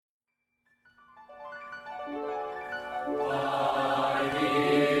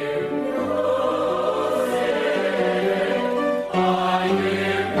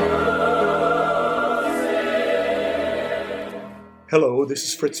Hello, this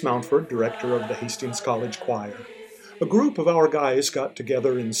is Fritz Mountford, director of the Hastings College Choir. A group of our guys got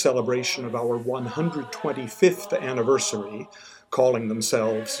together in celebration of our 125th anniversary, calling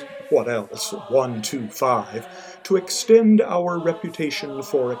themselves, what else, 125, to extend our reputation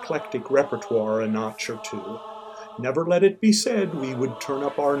for eclectic repertoire a notch or two. Never let it be said we would turn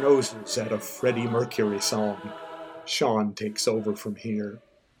up our noses at a Freddie Mercury song. Sean takes over from here.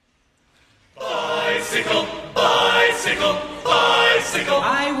 Bicycle, bicycle, bicycle.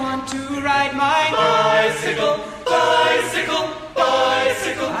 I want to ride my bicycle, bicycle,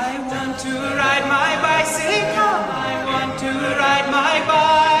 bicycle. I want to ride my bicycle. I want to ride my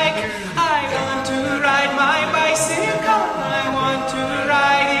bike. I want to ride my bicycle. I want to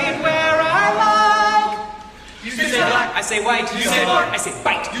ride it where I like. You say black, I say white. You say bark, I say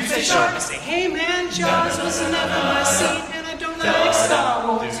bite. You say shark, I say hey man, Jaws was never my seat, and I don't like Star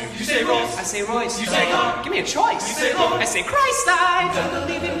Wars. You say Rolls, I say Royce. You say car, give me a choice. You say Lord, I say Christ, I don't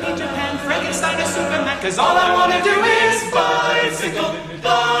believe in Peter Pan, Frankenstein, or Superman, cause all I wanna do is bicycle,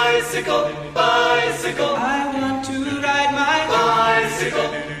 bicycle, bicycle. I want to ride my bicycle,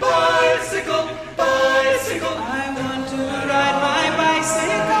 bicycle, bicycle. I want to ride my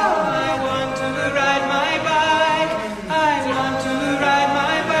bicycle. I want to ride my bike. I want to ride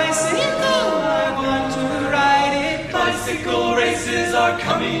my bicycle. I want to ride it. Bicycle races are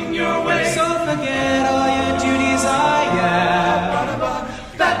coming your way. So forget all your duties, yeah.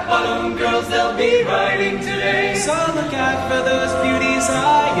 Fat bottom girls, they'll be riding today. So look out for those beauties,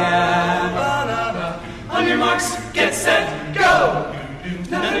 yeah. On your marks, get set, go!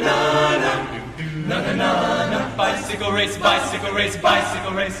 Na na na na, na na na na. Bicycle race, bicycle race,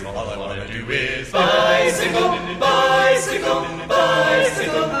 bicycle race. All I wanna do is bicycle, bicycle,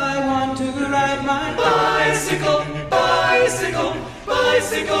 bicycle. I want to ride my bicycle, bicycle,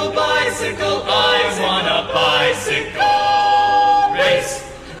 bicycle, bicycle. I want a bicycle race.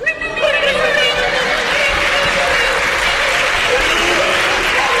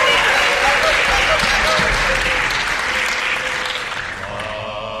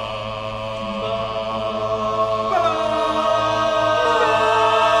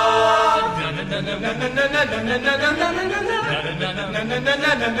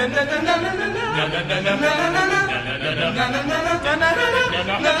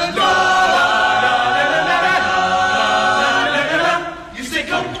 You say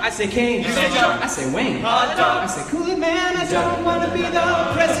Coke, I say King. You say jump. I say Wayne. hot dog. I say Kool-Aid Man. I don't want to be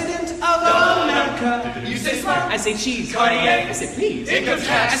the president of America. You say smart. I say cheese. Cartier. I say please. Income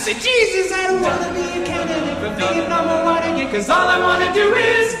tax. I say Jesus. I don't want to be a candidate for being number one again, cause All I wanna do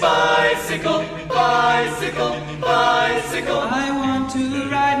is bicycle, bicycle, bicycle. I want to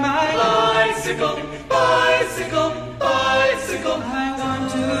ride my Bicycle, bicycle, bicycle.